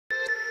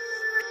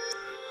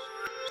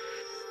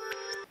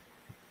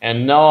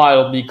And now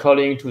I'll be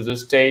calling to the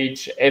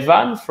stage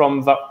Evan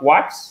from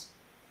Wax.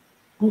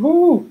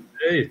 Woohoo!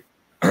 Hey.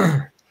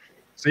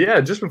 So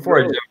yeah, just before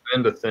I jump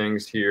into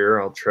things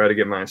here, I'll try to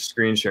get my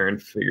screen sharing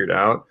figured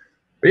out.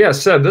 But yeah,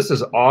 Seb, this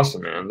is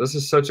awesome, man. This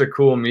is such a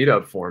cool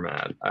meetup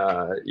format.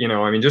 You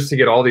know, I mean, just to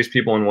get all these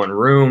people in one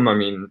room, I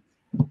mean,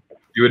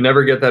 you would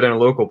never get that in a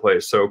local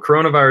place. So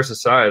coronavirus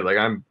aside, like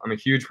I'm a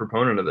huge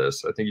proponent of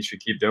this. I think you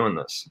should keep doing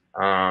this.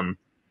 And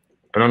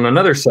on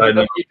another side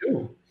note,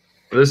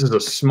 this is a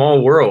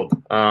small world.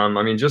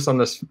 I mean, just on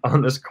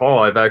this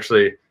call, I've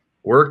actually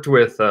worked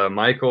with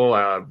Michael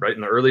right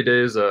in the early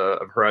days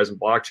of Horizon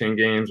Blockchain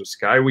Games with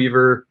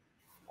Skyweaver.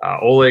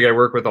 Oleg I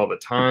work with all the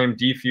time,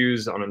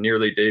 Defuse on a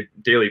nearly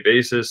daily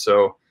basis.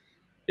 So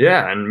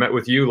yeah, and met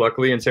with you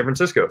luckily in San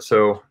Francisco.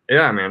 So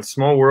yeah, man,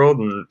 small world,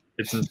 and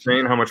it's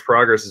insane how much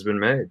progress has been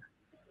made.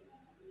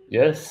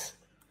 Yes.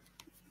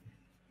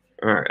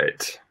 All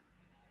right.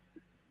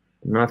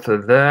 Enough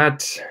of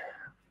that.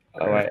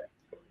 All right.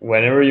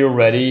 Whenever you're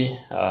ready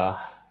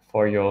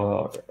for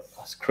your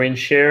screen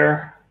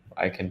share,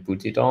 I can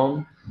put it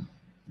on.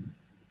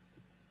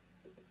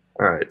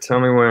 All right. Tell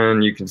me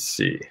when you can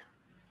see.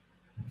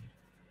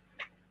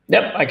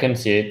 Yep, I can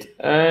see it.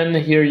 And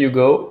here you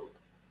go.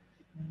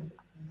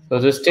 So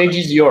the stage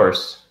is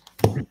yours.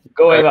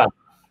 Go, Evan.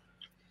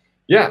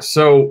 Yeah,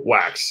 so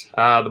Wax,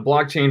 the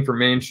blockchain for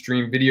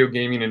mainstream video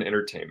gaming and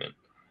entertainment.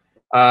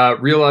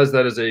 Realize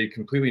that is a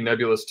completely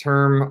nebulous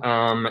term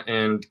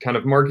and kind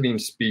of marketing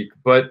speak,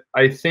 but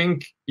I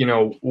think, you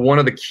know, one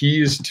of the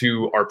keys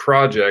to our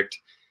project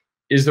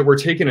is that we're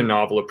taking a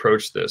novel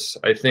approach to this.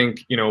 I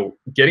think, you know,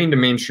 getting to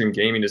mainstream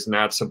gaming is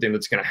not something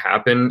that's going to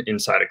happen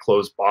inside a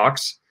closed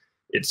box.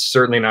 It's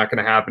certainly not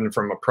going to happen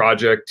from a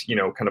project, you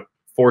know, kind of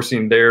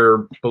forcing their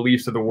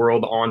beliefs of the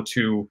world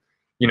onto,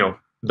 you know,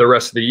 the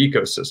rest of the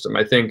ecosystem.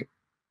 I think,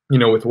 you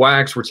know, with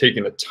Wax, we're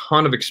taking a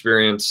ton of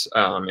experience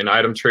in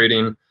item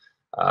trading.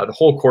 The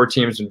whole core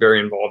team has been very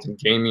involved in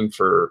gaming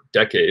for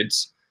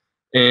decades,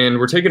 and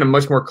we're taking a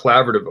much more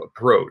collaborative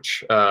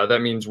approach.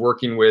 That means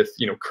working with,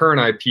 you know,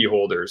 current IP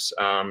holders,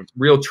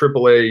 real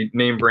AAA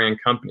name brand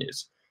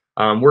companies,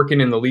 working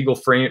in the legal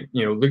frame,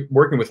 you know,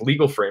 working with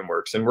legal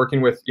frameworks, and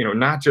working with, you know,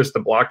 not just the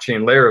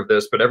blockchain layer of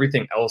this, but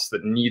everything else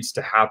that needs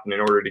to happen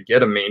in order to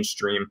get a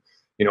mainstream,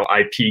 you know,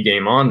 IP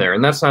game on there.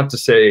 And that's not to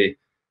say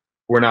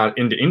we're not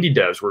into indie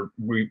devs.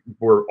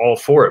 We're all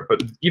for it,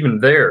 but even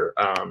there,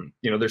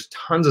 you know, there's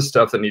tons of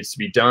stuff that needs to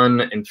be done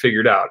and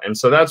figured out. And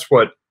so that's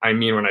what I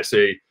mean when I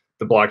say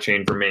the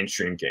blockchain for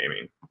mainstream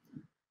gaming.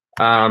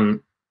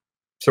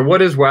 So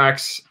what is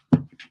Wax?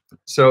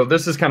 So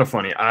this is kind of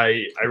funny.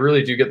 I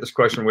really do get this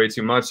question way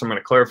too much, so I'm going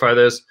to clarify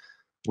this.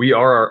 We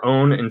are our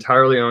own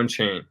entirely owned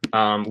chain.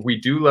 We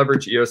do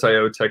leverage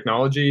EOSIO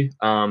technology,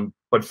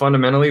 but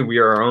fundamentally we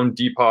are our own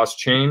DPoS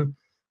chain.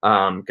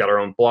 Got our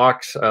own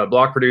block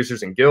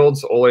producers and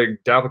guilds.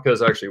 Oleg Dapica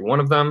is actually one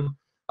of them.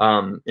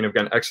 You know,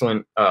 got an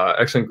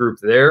excellent group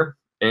there.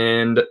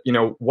 And you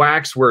know,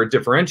 Wax, where it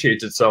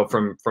differentiates itself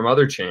from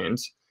other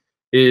chains,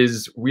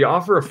 is we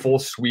offer a full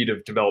suite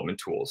of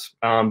development tools,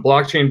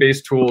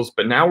 blockchain-based tools,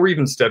 but now we're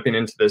even stepping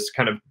into this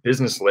kind of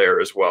business layer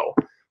as well,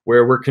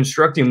 where we're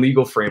constructing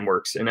legal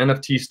frameworks and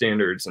NFT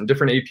standards and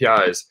different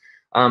APIs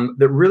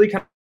that really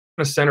kind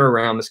of center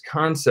around this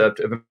concept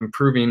of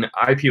improving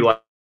IP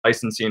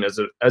licensing as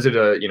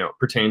it you know,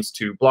 pertains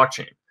to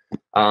blockchain.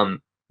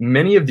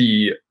 Many of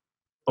the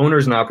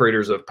owners and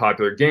operators of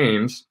popular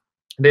games,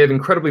 they have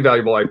incredibly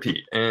valuable IP,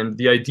 and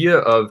the idea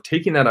of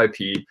taking that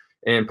IP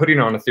and putting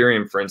it on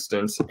Ethereum, for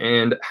instance,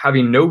 and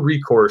having no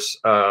recourse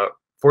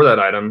for that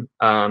item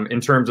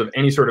in terms of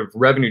any sort of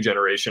revenue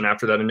generation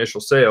after that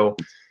initial sale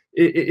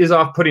is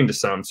off-putting to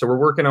some. So we're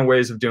working on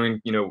ways of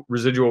doing, you know,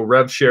 residual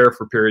rev share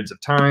for periods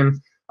of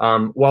time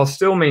while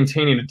still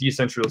maintaining a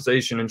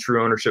decentralization and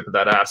true ownership of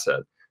that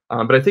asset.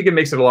 But I think it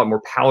makes it a lot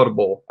more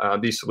palatable,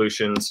 these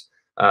solutions,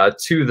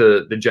 to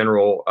the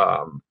general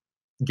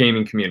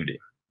gaming community.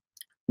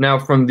 Now,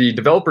 from the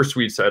developer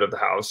suite side of the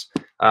house,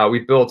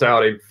 we've built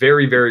out a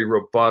very, very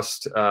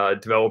robust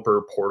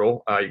developer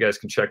portal. You guys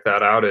can check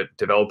that out at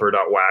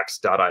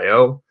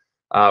developer.wax.io.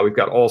 We've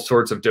got all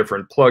sorts of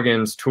different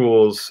plugins,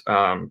 tools,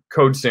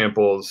 code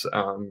samples,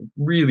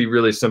 really,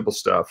 really simple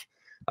stuff.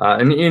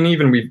 And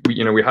even we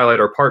highlight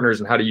our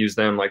partners and how to use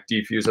them, like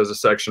Defuse has a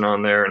section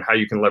on there, and how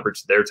you can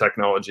leverage their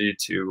technology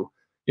to,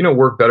 you know,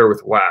 work better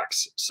with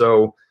Wax.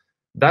 So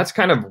that's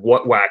kind of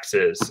what Wax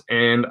is.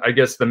 And I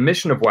guess the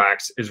mission of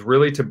Wax is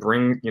really to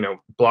bring, you know,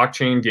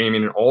 blockchain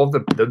gaming and all of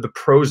the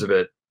pros of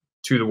it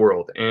to the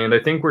world. And I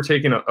think we're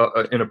taking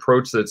an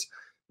approach that's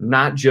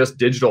not just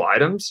digital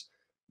items,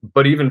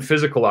 but even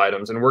physical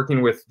items, and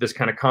working with this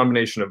kind of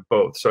combination of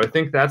both. So I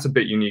think that's a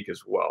bit unique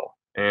as well.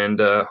 And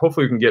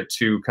hopefully we can get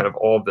to kind of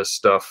all of this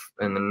stuff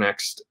in the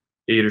next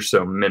 8 or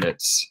so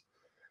minutes.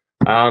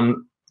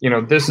 You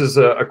know, this is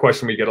a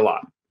question we get a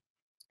lot.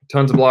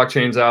 Tons of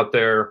blockchains out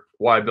there.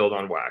 Why build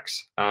on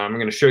Wax? I'm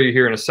going to show you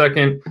here in a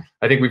second.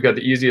 I think we've got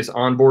the easiest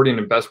onboarding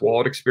and best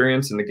wallet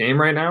experience in the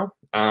game right now.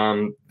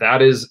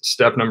 That is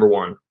step number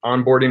one.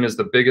 Onboarding is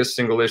the biggest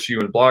single issue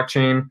in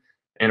blockchain,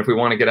 And if we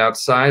want to get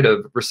outside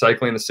of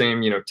recycling the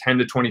same, 10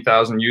 to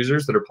 20,000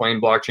 users that are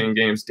playing blockchain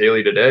games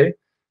daily today,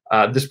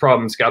 this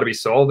problem's got to be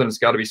solved, and it's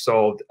got to be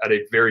solved at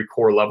a very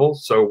core level.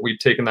 So we've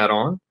taken that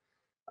on.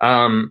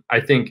 I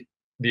think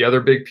the other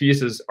big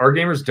piece is our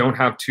gamers don't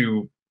have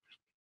to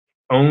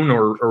own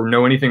or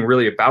know anything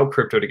really about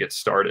crypto to get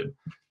started.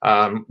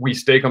 We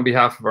stake on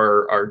behalf of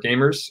our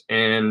gamers,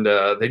 and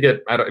they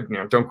get,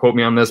 don't quote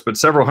me on this, but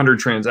several hundred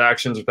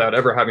transactions without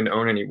ever having to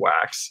own any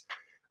wax.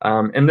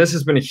 And this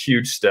has been a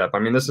huge step. I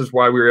mean, this is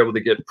why we were able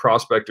to get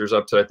prospectors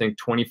up to, I think,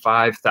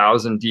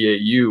 25,000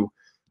 DAU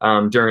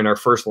during our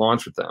first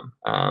launch with them.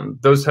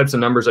 Those types of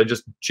numbers I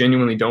just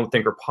genuinely don't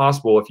think are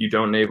possible if you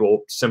don't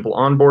enable simple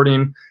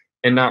onboarding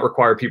and not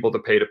require people to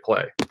pay to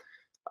play.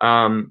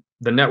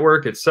 The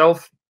network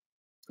itself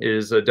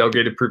is a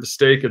delegated proof of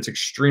stake. It's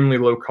extremely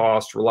low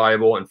cost,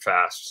 reliable, and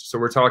fast. So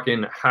we're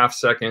talking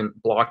half-second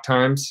block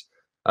times,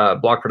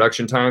 block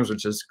production times,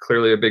 which is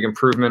clearly a big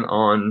improvement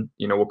on,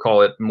 we'll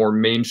call it more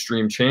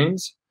mainstream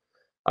chains.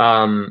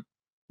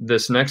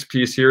 This next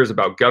piece here is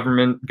about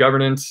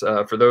governance.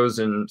 For those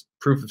in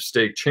proof of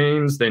stake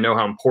chains, they know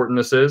how important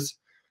this is.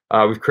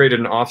 We've created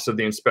an Office of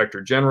the Inspector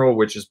General,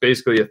 which is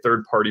basically a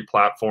third-party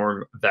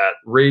platform that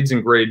raids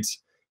and grades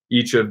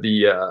each of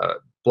the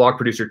block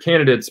producer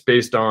candidates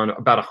based on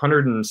about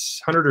 100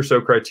 or so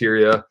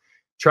criteria.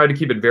 Try to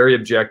keep it very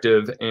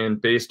objective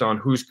and based on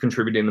who's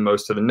contributing the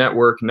most to the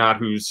network, not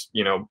who's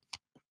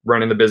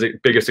running the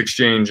biggest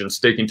exchange and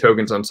staking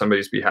tokens on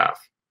somebody's behalf.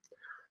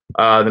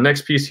 The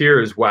next piece here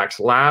is Wax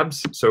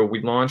Labs. So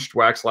we launched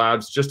Wax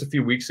Labs just a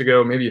few weeks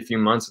ago, maybe a few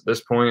months at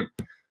this point.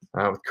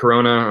 With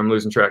Corona, I'm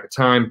losing track of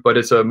time, but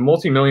it's a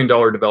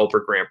multi-million-dollar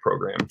developer grant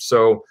program.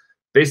 So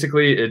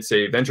basically, it's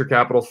a venture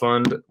capital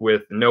fund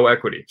with no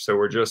equity. So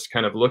we're just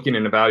kind of looking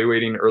and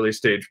evaluating early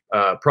stage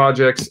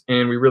projects,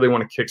 and we really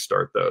want to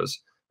kickstart those.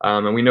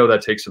 And we know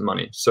that takes some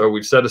money. So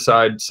we've set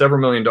aside several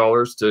 $1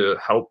 million to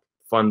help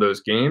fund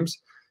those games.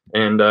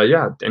 And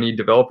yeah, any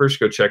developers,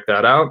 go check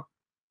that out.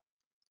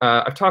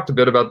 I've talked a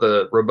bit about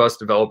the robust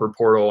developer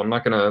portal. I'm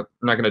not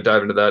gonna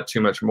dive into that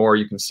too much more.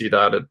 You can see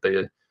that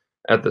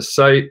at the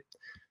site.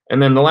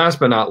 And then the last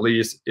but not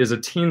least is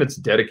a team that's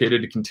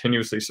dedicated to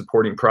continuously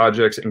supporting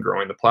projects and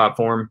growing the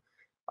platform.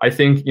 I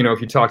think,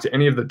 if you talk to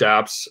any of the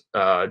dApps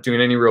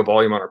doing any real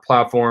volume on our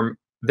platform,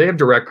 they have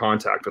direct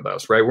contact with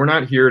us, right? We're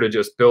not here to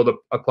just build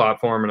a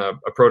platform and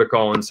a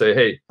protocol and say,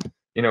 hey,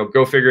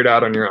 go figure it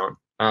out on your own.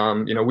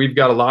 We've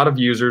got a lot of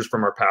users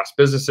from our past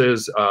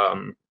businesses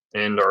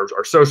and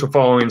our social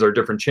followings, our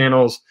different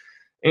channels.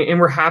 And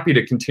we're happy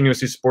to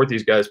continuously support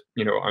these guys,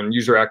 on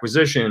user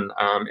acquisition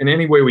in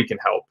any way we can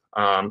help.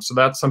 So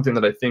that's something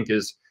that I think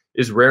is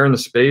rare in the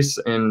space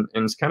and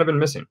it's kind of been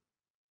missing.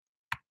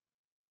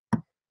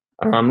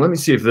 Let me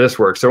see if this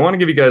works. So I want to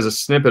give you guys a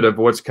snippet of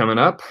what's coming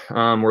up.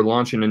 We're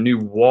launching a new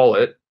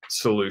wallet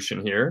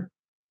solution here.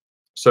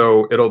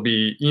 So it'll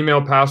be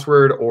email,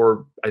 password,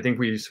 or I think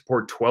we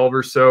support 12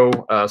 or so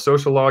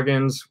social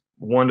logins,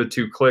 1 to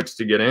 2 clicks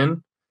to get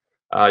in.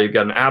 You've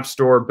got an app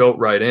store built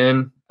right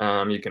in.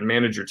 You can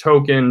manage your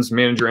tokens,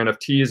 manage your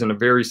NFTs in a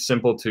very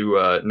simple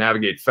to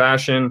navigate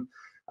fashion.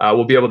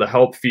 We'll be able to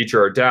help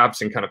feature our dApps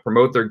and kind of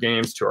promote their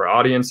games to our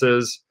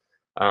audiences.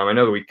 I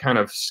know that we kind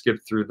of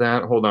skipped through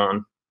that. Hold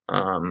on.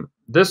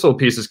 This little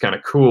piece is kind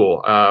of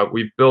cool.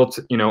 We've built,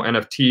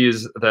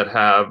 NFTs that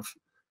have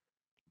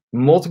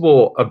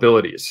multiple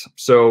abilities.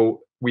 So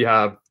we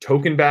have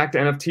token-backed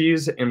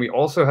NFTs, and we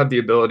also have the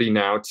ability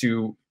now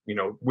to,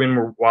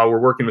 while we're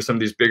working with some of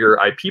these bigger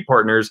IP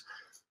partners,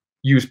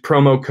 use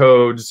promo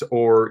codes,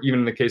 or even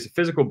in the case of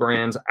physical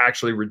brands,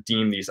 actually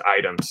redeem these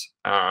items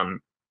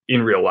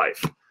in real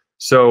life.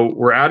 So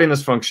we're adding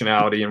this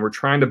functionality, and we're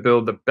trying to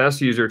build the best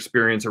user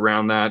experience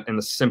around that and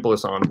the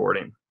simplest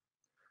onboarding.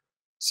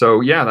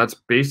 So yeah, that's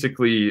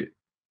basically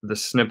the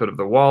snippet of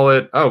the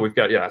wallet. Oh, we've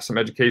got, yeah, some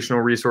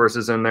educational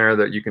resources in there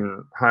that you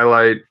can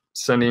highlight.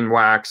 Sending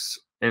wax,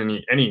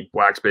 any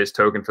wax-based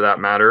token for that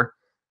matter,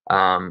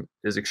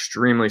 is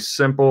extremely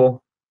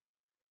simple.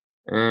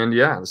 And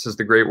yeah, this is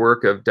the great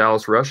work of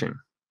Dallas Rushing,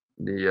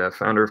 the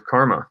founder of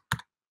Karma.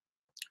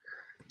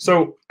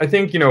 So I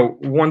think,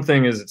 one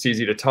thing is it's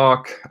easy to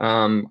talk.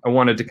 I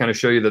wanted to kind of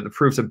show you that the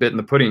proof's a bit in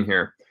the pudding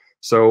here.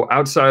 So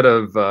outside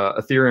of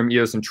Ethereum,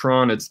 EOS, and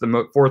Tron, it's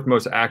the fourth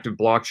most active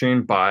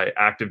blockchain by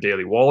active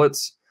daily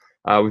wallets.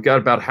 We've got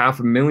about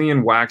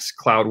 500,000 Wax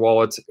cloud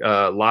wallets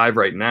live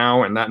right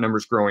now, and that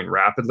number's growing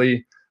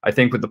rapidly. I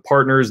think with the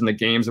partners and the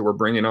games that we're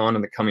bringing on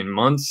in the coming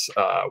months,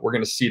 we're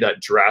going to see that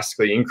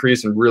drastically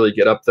increase and really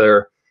get up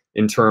there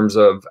in terms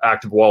of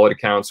active wallet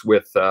accounts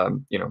with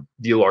the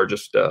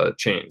largest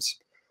chains.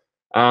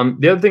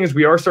 The other thing is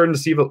we are starting to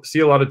see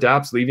a lot of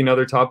dApps leaving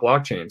other top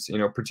blockchains,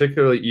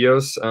 particularly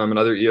EOS and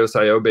other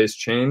EOS.io based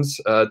chains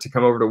to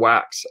come over to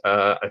Wax.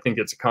 I think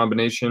it's a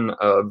combination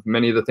of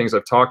many of the things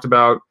I've talked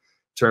about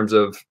in terms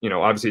of,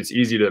 obviously it's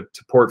easy to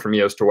port from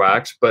EOS to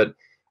Wax, but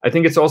I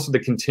think it's also the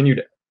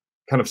continued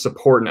kind of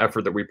support and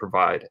effort that we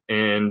provide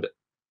and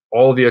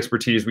all of the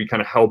expertise we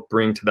kind of help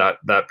bring to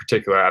that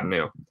particular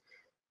avenue.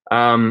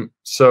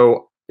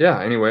 So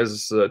Yeah, anyways,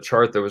 this is a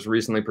chart that was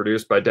recently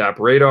produced by DAP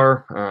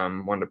Radar.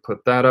 Wanted to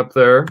put that up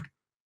there.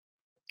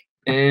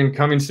 And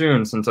coming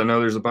soon, since I know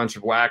there's a bunch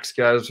of Wax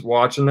guys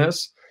watching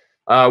this,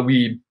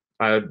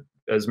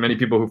 as many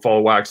people who follow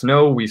Wax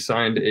know, we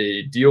signed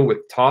a deal with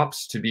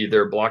Topps to be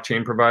their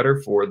blockchain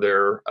provider for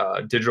their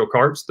digital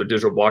cards, their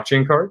digital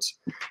blockchain cards.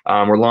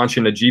 We're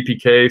launching a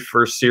GPK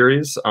first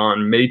series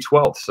on May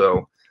 12th,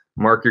 so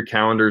mark your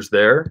calendars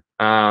there.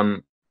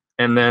 And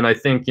then I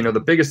think,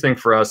 the biggest thing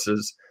for us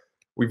is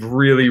we've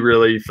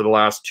really, for the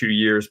last 2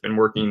 years, been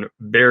working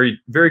very,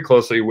 very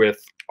closely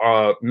with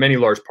many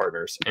large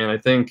partners. And I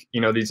think,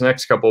 these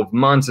next couple of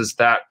months is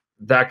that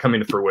coming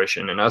to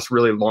fruition and us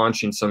really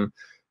launching some,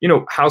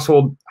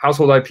 household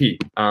IP.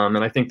 And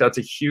I think that's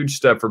a huge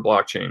step for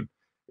blockchain.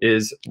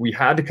 Is we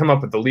had to come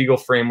up with the legal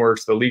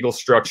frameworks, the legal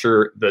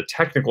structure, the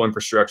technical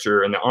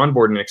infrastructure, and the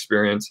onboarding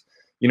experience,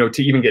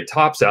 to even get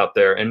Topps out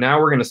there. And now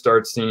we're going to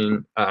start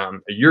seeing,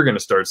 you're going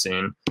to start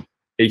seeing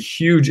a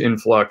huge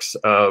influx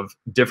of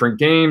different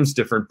games,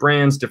 different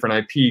brands, different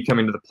IP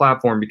coming to the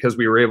platform because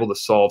we were able to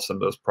solve some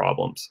of those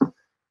problems.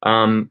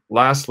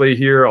 Lastly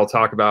here, I'll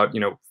talk about,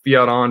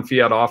 fiat on,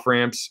 fiat off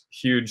ramps,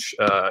 huge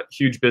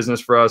business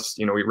for us.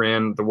 We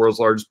ran the world's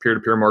largest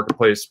peer-to-peer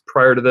marketplace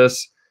prior to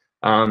this,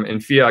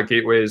 and fiat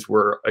gateways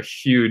were a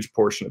huge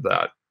portion of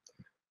that.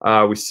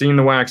 We've seen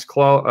the Wax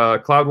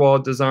cloud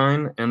wallet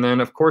design, and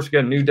then of course we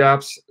got new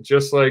dApps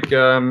just like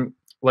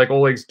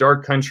Oleg's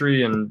Dark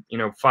Country and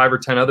 5 or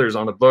 10 others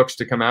on the books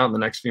to come out in the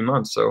next few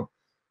months. So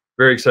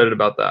very excited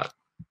about that.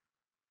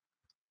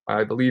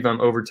 I believe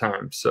I'm over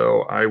time,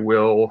 so I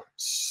will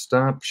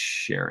stop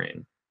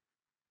sharing.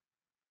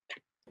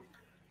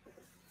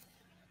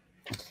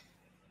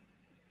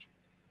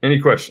 Any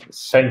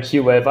questions? Thank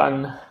you,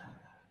 Evan.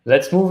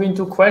 Let's move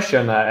into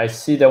question. I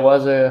see there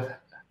was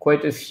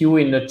quite a few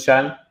in the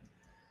chat.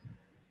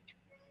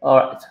 All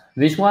right,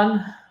 this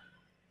one.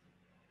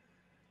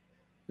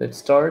 Let's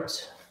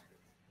start.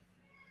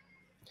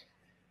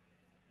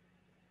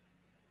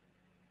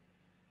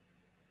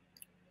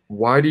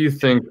 Why do you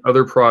think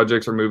other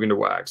projects are moving to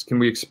Wax? Can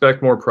we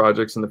expect more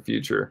projects in the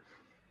future?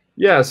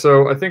 Yeah,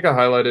 so I think I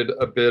highlighted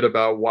a bit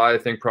about why I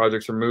think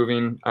projects are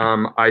moving.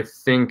 I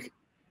think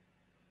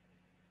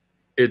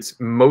it's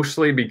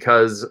mostly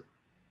because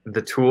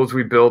the tools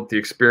we built, the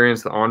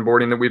experience, the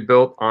onboarding that we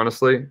built,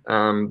 honestly,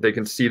 they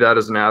can see that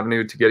as an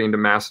avenue to getting to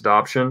mass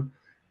adoption.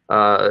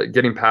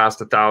 Getting past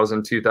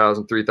 1,000,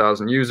 2,000,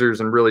 3,000 users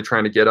and really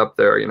trying to get up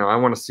there. I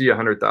want to see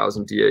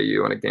 100,000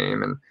 DAU in a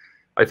game. And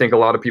I think a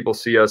lot of people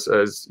see us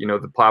as,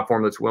 the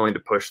platform that's willing to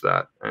push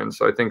that. And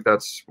so I think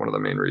that's one of the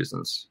main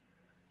reasons.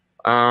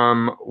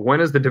 When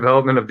is the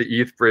development of the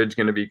ETH bridge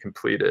going to be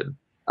completed?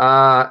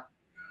 That's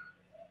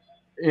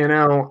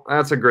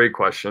a great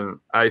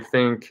question. I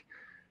think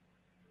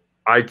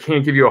I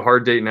can't give you a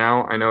hard date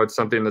now. I know it's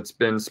something that's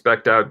been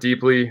spec'd out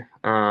deeply.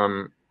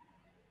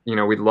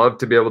 We'd love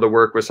to be able to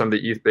work with some of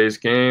the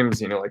ETH-based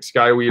games, like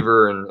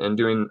Skyweaver and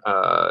doing,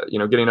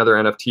 getting other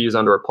NFTs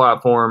onto our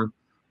platform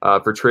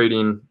for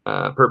trading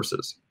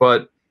purposes.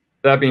 But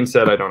that being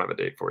said, I don't have a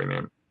date for you,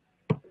 man.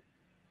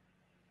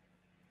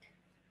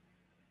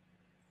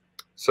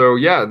 So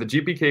yeah, the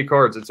GPK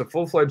cards, it's a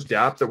full-fledged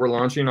dApp that we're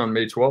launching on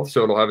May 12th,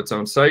 so it'll have its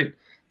own site.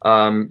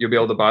 You'll be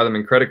able to buy them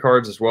in credit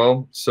cards as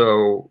well.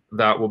 So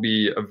that will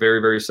be a very,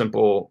 very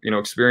simple,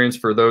 experience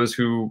for those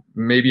who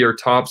maybe are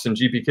Topps and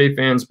GPK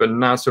fans, but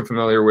not so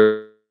familiar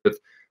with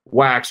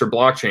Wax or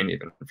blockchain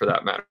even for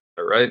that matter,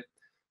 right?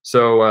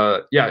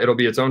 So yeah, it'll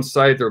be its own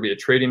site. There'll be a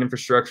trading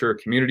infrastructure, a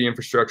community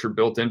infrastructure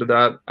built into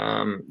that.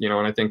 And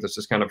I think this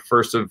is kind of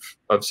first of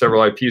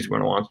several IPs we're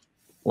going to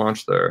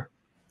launch there.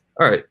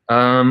 All right.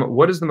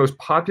 What is the most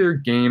popular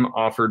game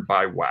offered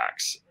by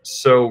Wax?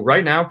 So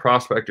right now,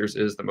 Prospectors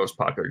is the most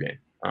popular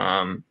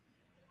game.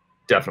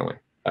 Definitely.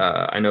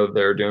 I know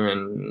they're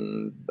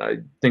doing, I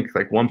think,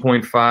 like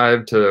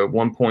 1.5 to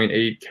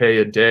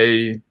 1.8K a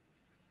day.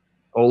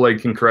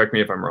 Oleg can correct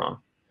me if I'm wrong.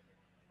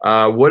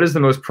 What is the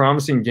most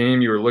promising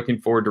game you are looking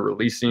forward to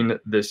releasing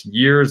this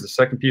year is the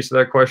second piece of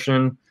that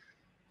question.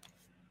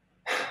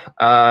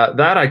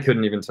 That I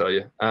couldn't even tell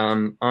you,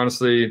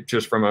 honestly,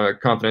 just from a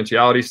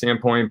confidentiality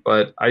standpoint.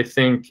 But I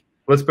think,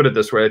 let's put it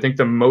this way, I think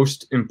the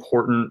most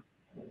important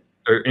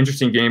or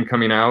interesting game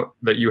coming out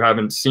that you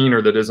haven't seen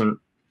or that isn't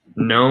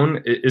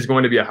known is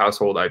going to be a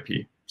household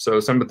IP. So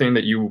something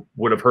that you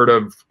would have heard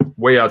of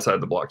way outside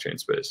the blockchain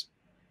space.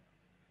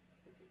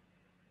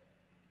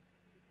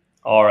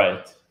 All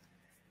right.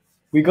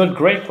 We got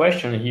great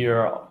question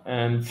here.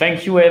 And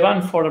thank you,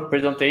 Evan, for the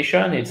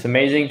presentation. It's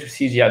amazing to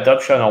see the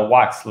adoption of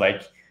Wax.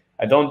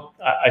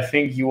 I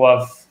think you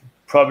have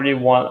probably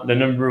the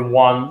number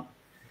one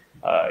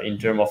in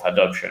terms of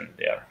adoption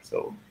there.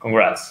 So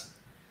congrats.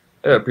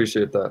 Yeah, I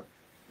appreciate that.